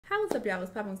what's up, y'all?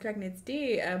 What's poppin' with Cracking It's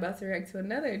D. I'm about to react to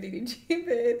another DDG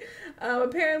vid.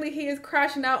 Apparently, he is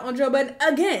crashing out on Joe Budden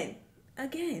again.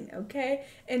 Okay?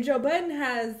 And Joe Budden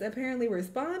has apparently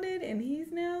responded, and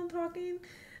he's now talking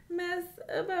mess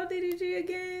about DDG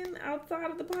again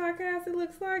outside of the podcast, it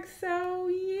looks like. So,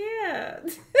 yeah.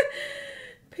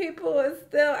 People are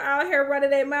still out here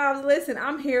running their mouths. Listen,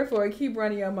 I'm here for it. Keep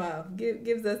running your mouth.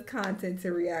 Gives us content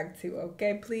to react to,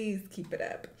 okay? Please keep it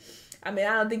up. I mean,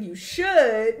 I don't think you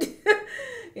should. I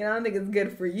don't think it's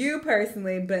good for you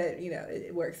personally, but,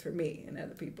 it works for me and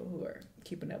other people who are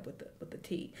keeping up with the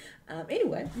tea.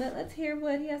 Anyway, let's hear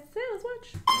what he has to say. Let's watch.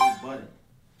 Hey, Budden,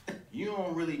 you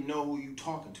don't really know who you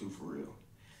talking to for real.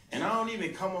 And I don't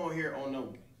even come on here on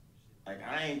no,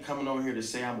 I ain't coming on here to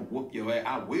say I'm going to whoop your ass.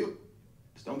 I will.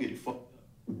 Just don't get it fucked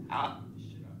up.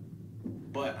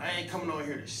 But I ain't coming on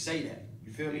here to say that.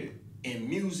 You feel me? In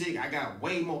music, I got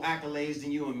way more accolades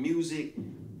than you in music,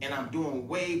 and I'm doing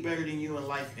way better than you in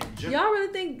life. Y'all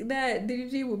really think that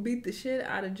DDG will beat the shit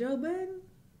out of Joe Budden?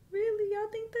 Really? Y'all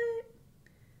think that?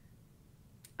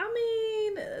 I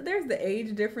mean, there's the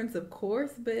age difference, of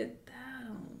course, but that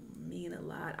don't mean a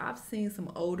lot. I've seen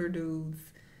some older dudes,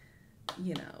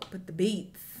 put the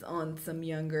beats on some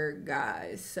younger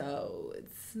guys, so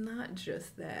it's not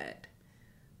just that.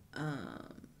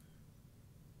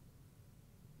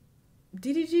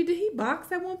 DDG, did he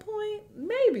box at one point?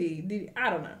 Maybe. I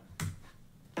don't know.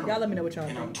 Y'all let me know what y'all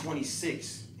think. And I'm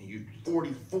 26, and you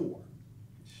 44.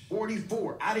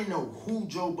 44. I didn't know who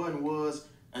Joe Budden was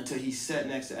until he sat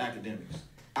next to academics.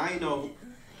 I know.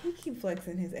 He keep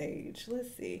flexing his age.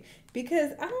 Let's see.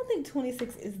 Because I don't think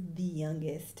 26 is the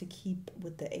youngest to keep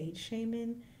with the age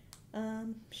shaming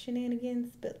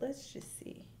shenanigans. But let's just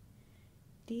see.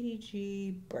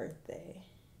 DDG birthday.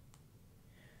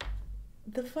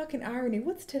 The fucking irony.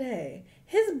 What's today?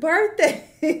 His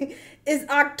birthday is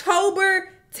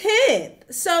October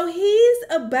 10th. So he's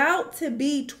about to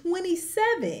be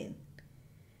 27.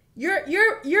 You're in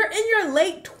your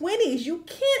late 20s. You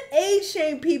can't age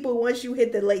shame people once you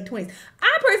hit the late 20s.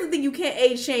 I personally think you can't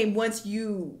age shame once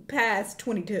you pass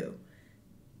 22,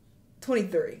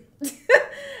 23.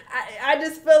 I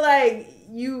just feel like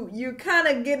you're kind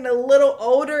of getting a little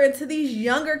older, and to these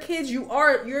younger kids,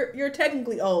 you're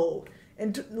technically old.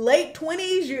 And late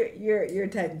 20s, you're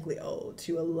technically old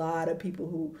to a lot of people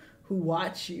who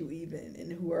watch you even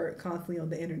and who are constantly on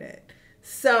the internet.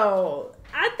 So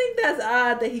I think that's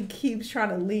odd that he keeps trying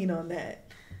to lean on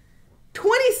that.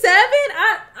 27?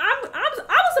 I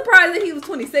was surprised that he was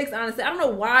 26, honestly. I don't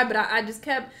know why, but I just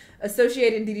kept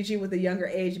associating DDG with a younger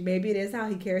age. Maybe it is how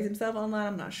he carries himself online.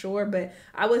 I'm not sure, but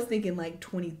I was thinking like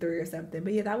 23 or something.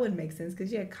 But yeah, that wouldn't make sense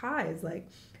because, yeah, Kai is like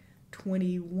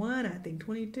 21, I think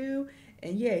 22.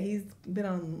 And yeah, he's been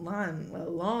online a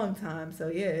long time. So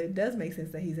yeah, it does make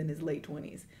sense that he's in his late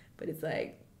 20s. But it's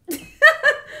like...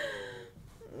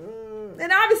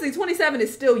 And obviously 27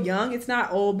 is still young. It's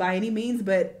not old by any means,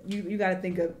 but you got to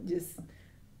think of just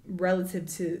relative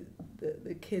to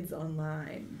the kids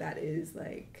online. That is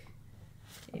like,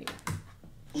 anyway.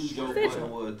 Who Joe Budden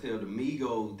was tell the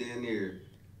Migos down there,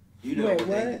 Wait,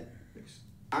 what?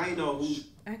 I didn't know who.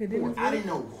 Academics? I didn't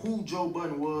know who Joe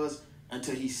Budden was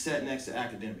until he sat next to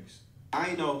academics. I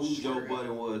didn't know who Joe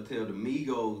Budden was tell the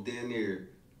Migos down there,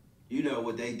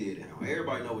 what they did.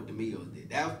 Everybody know what the Migos did.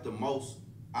 That's the most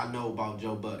I know about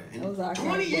Joe Budden. And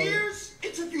 20 years?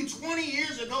 It took you 20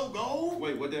 years to go gold?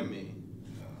 Wait, what that mean?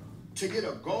 To get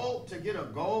a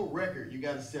gold record, you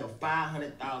got to sell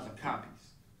 500,000 copies,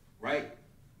 right?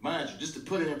 Mind you, just to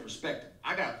put it in perspective,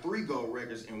 I got 3 gold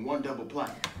records and 1 double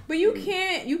platinum. But you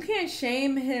can't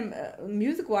shame him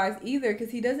music wise either,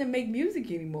 because he doesn't make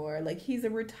music anymore. Like, he's a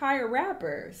retired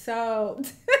rapper, so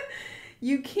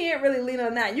you can't really lean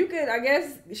on that. You could, I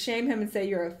guess, shame him and say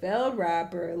you're a failed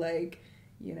rapper, like,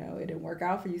 it didn't work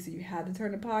out for you, so you had to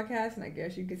turn to podcast, and I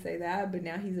guess you could say that. But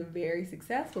now he's a very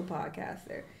successful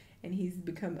podcaster, and he's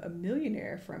become a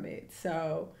millionaire from it.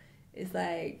 So it's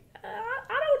like, I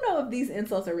don't know if these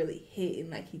insults are really hitting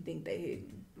like he think they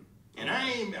hitting. And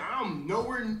I'm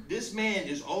nowhere. This man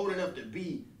is old enough to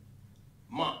be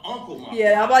my uncle.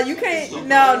 Yeah, about you can't.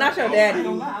 No, not your daddy. I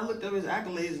don't lie. I looked up his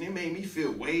accolades, and it made me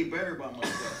feel way better about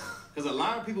myself. Because a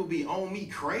lot of people be on me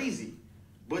crazy,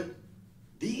 but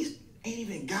these ain't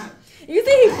even got it. You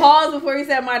see, he paused before he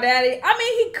said my daddy. I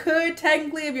mean, he could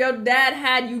technically if your dad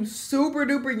had you super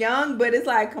duper young, but it's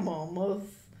like, come on,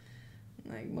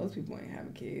 most people ain't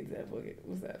having kids at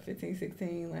what's that, 15,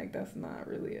 16? Like, that's not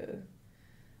really a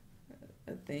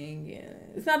thing. Yeah,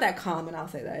 it's not that common. I'll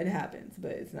say that it happens,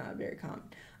 but it's not very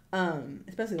common.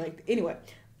 Especially like anyway.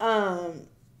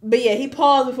 But yeah, he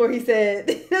paused before he said.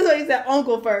 That's what he said.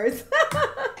 Uncle first.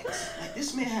 Like,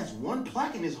 this man has one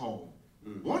plaque in his home.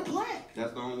 One plaque.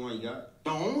 That's the only one he got?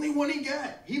 The only one he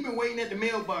got. He been waiting at the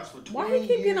mailbox for 20 Why he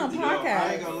keep getting years. on You know, I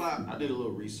podcasts? ain't gonna lie. I did a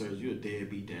little research. You a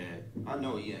deadbeat dad. I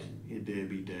know he ain't. He a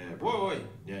deadbeat dad, bro. Wait.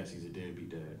 Yes, he's a deadbeat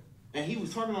dad. And he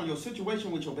was talking on your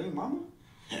situation with your baby mama?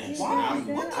 Yes. Why?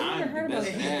 What I never time heard the about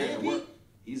best that. dad work?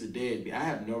 He's a deadbeat. I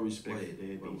have no respect for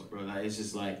deadbeats, bro. Like, it's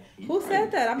just like... Who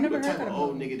said that? I've never heard that. that Type of about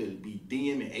old nigga to be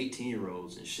DMing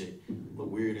 18-year-olds and shit. But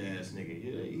weird ass nigga.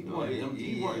 Yeah, he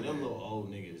one of them little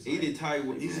old niggas. He did tell you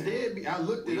what He's a deadbeat. I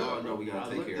looked it We up. all know we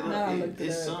gotta take care of him. No, I him. looked it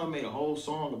His up. son made a whole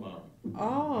song about him.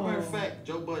 Oh. Matter of fact,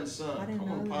 Joe Budden's son, I didn't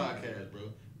come on the know that. podcast, bro.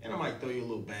 And I might throw you a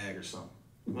little bag or something.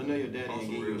 I know your daddy On ain't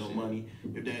some giving you real no shit. money.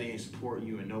 Your daddy ain't supporting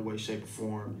you in no way, shape, or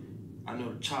form. I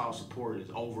know the child support is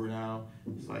over now.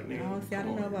 It's like, nigga, Oh, see, I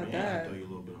come didn't know on, about man. that. I throw you a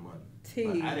little bit of money. T.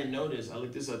 But I didn't know this. I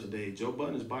looked this up today. Joe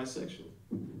Budden is bisexual.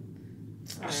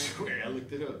 I swear, I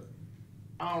looked it up.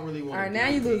 I don't really want. All right, now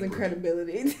you're losing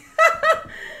credibility.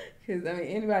 Because, I mean,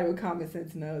 anybody with common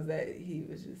sense knows that he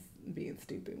was just being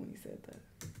stupid when he said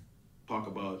that. Talk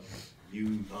about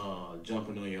you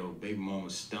jumping on your baby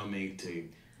mama's stomach to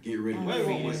get rid of Oh, the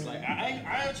wait. fetus. Like, I ain't I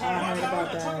heard trying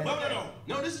about to that.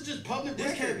 No, this is just public.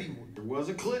 This can't be. There was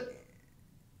a clip.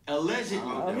 Allegedly.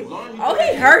 Oh, As long as you Oh,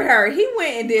 think- he hurt her. He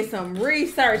went and did some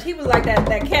research. He was like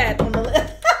that cat on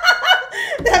the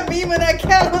that meme of that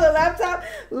cat on the laptop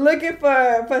looking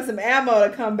for some ammo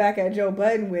to come back at Joe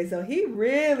Budden with. So he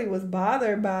really was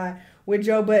bothered by what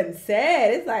Joe Budden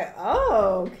said. It's like,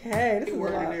 oh, okay. This The is a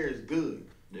word in lot. there is good.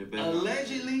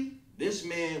 Allegedly, this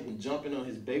man was jumping on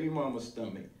his baby mama's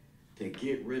stomach to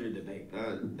get rid of the baby.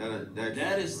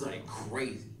 That is like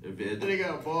crazy. They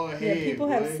got bald head. Yeah, people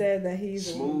have boy. said that he's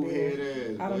a Smooth weird-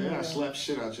 head ass. I don't boy. know. I slap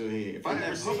shit out your head. If I And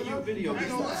ever that see pumping you, up video, I ain't he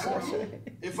gonna lie, slapped bro.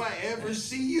 If I ever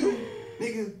see you,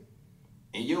 nigga,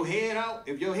 and your head out,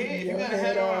 if you got a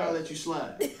head on, I'll let you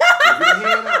slide. If your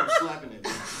head out, I'm slapping it.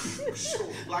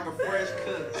 Like a fresh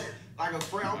cut. Like a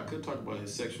fresh. I could talk about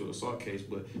his sexual assault case,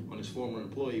 but on his former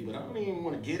employee, but I don't even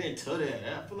want to get into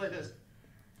that. I feel like that's.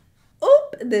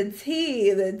 Oop, the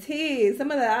tea.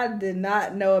 Some of that I did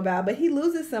not know about, but he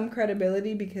loses some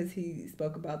credibility because he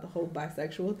spoke about the whole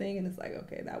bisexual thing, and it's like,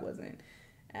 okay, that wasn't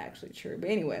actually true. But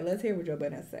anyway, let's hear what Joe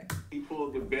Budden has to say. He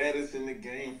pulled the baddest in the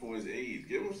game for his age.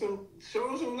 Show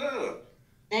him some love.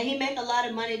 And he make a lot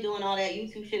of money doing all that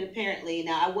YouTube shit, apparently.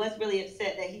 Now, I was really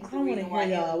upset that he's I the don't wanna reason why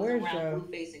hear he y'all. was Where's around Joe?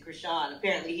 Blueface and Krishan.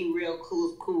 Apparently, he real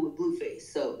cool with Blueface.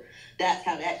 So that's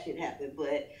how that shit happened.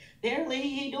 But apparently,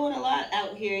 he doing a lot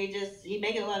out here. He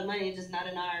making a lot of money, just not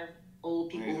in our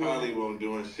old people. Man, Holly won't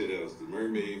doing shit else. The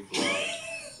mermaid fly.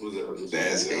 Was it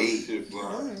That's eight. shit fly?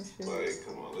 Oh, shit. Like,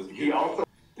 come on, let's get He it. also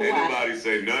ain't nobody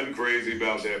say nothing crazy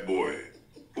about that boy.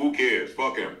 Who cares?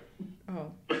 Fuck him. Oh,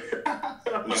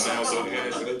 You sound so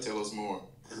passionate. Tell us more.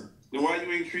 Then why you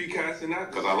ain't treat Casting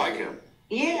out? Cause I like him.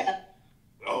 Yeah.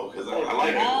 Oh, because I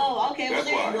like him. Oh, okay. That's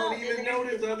well, why. You there don't even know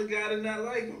this other guy that not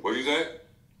like him. What you say?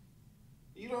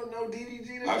 You don't know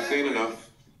DDG. I've seen enough.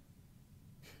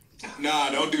 Nah,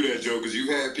 don't do that, Joe, because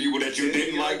you had people that you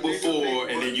didn't like before,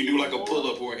 and then you do like a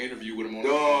pull-up or an interview with them on.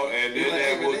 Dog, and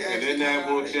then that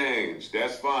will change.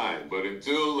 That's fine. But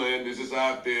until then, this is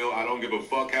how I feel. I don't give a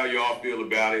fuck how y'all feel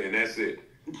about it, and that's it.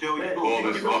 Joe, All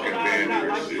this fucking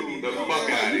pandering shit. The fuck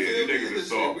out of here. You niggas are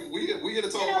soft. We here to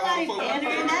talk Ain't about how nobody the fuck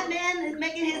pandering. That man is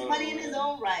making his money in his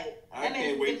own right. I That man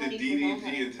can't is wait till making money in his own DDG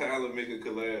right. and Tyler make a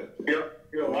collab.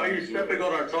 Yo, why are you stepping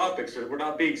on our topics? We're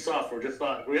not being soft. We're just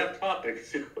not. We have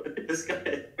topics. This guy.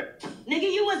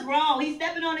 Nigga, you was wrong. He's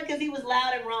stepping on it because he was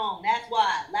loud and wrong. That's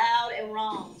why. Loud and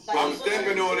wrong. Like, I'm he was-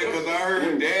 stepping on it because I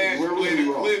heard Dash play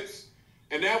the clips,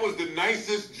 and that was the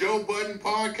nicest Joe Budden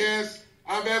podcast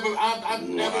I've never been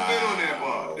on that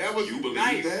bar. That was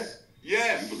nice. that?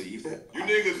 Yes. You believe that? You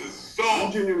niggas is I'm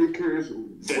soft. genuinely curious.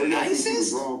 The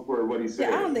nicest? Wrong for what he said.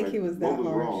 yeah, I don't think he was that What was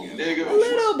harsh. wrong? A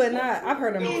little, but not. I've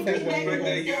heard him Yeah, say he way was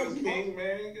worse. Young King,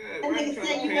 man. That nigga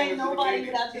said you ain't nobody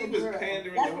without your He was girl.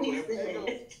 pandering That's the what whole he episode.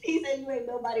 said. He said you ain't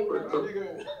nobody without your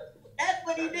girl. That's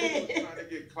what he did. Trying to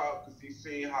get clout because he's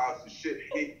seen how some shit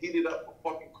heated up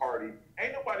for fucking Cardi.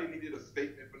 Ain't nobody needed a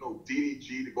statement for no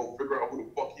DDG to go figure out who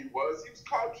the fuck he was. He was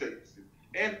clout chasing.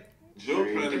 And Joe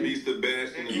trying to be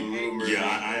Sebastian in the Little Mermaid. Yeah,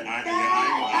 I ain't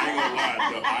gonna lie.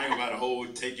 Though. I ain't gonna lie. The whole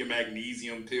take your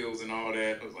magnesium pills and all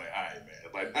that. I was like, all right, man.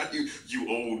 Like, not you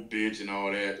old bitch and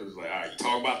all that. It was like, all right, you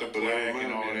talk about the black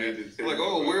and all that. Like,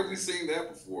 oh, where have we seen that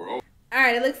before? Oh. All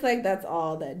right, it looks like that's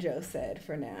all that Joe said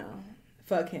for now.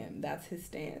 Fuck him. That's his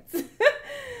stance.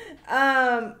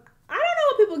 I don't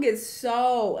know what people get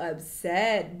so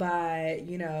upset by,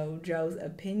 you know, Joe's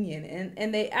opinion,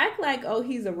 and they act like, oh,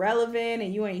 he's irrelevant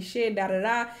and you ain't shit, da da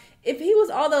da. If he was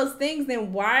all those things,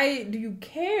 then why do you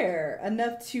care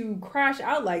enough to crash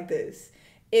out like this?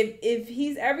 If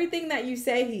he's everything that you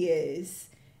say he is,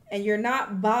 and you're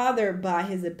not bothered by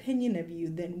his opinion of you,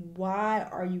 then why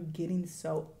are you getting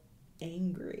so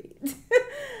angry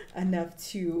enough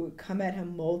to come at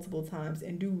him multiple times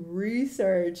and do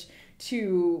research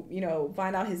to, you know,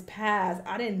 find out his past?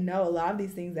 I didn't know a lot of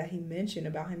these things that he mentioned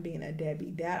about him being a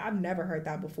deadbeat dad. I've never heard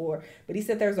that before, but he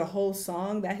said there's a whole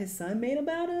song that his son made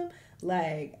about him.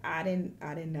 Like, I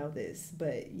didn't know this,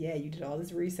 but yeah, you did all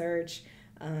this research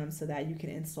so that you can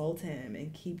insult him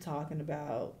and keep talking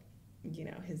about, you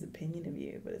know, his opinion of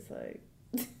you. But it's like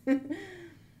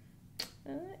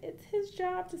it's his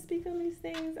job to speak on these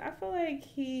things. I feel like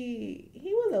he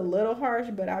was a little harsh,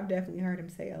 but I've definitely heard him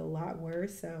say a lot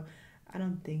worse. So I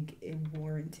don't think it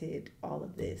warranted all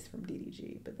of this from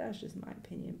DDG, but that's just my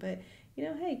opinion. But, you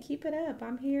know, hey, keep it up.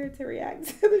 I'm here to react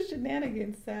to the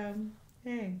shenanigans. So,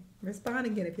 hey, respond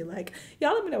again if you like.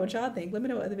 Y'all let me know what y'all think. Let me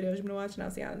know what other videos you want to watch, and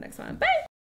I'll see y'all in the next one. Bye!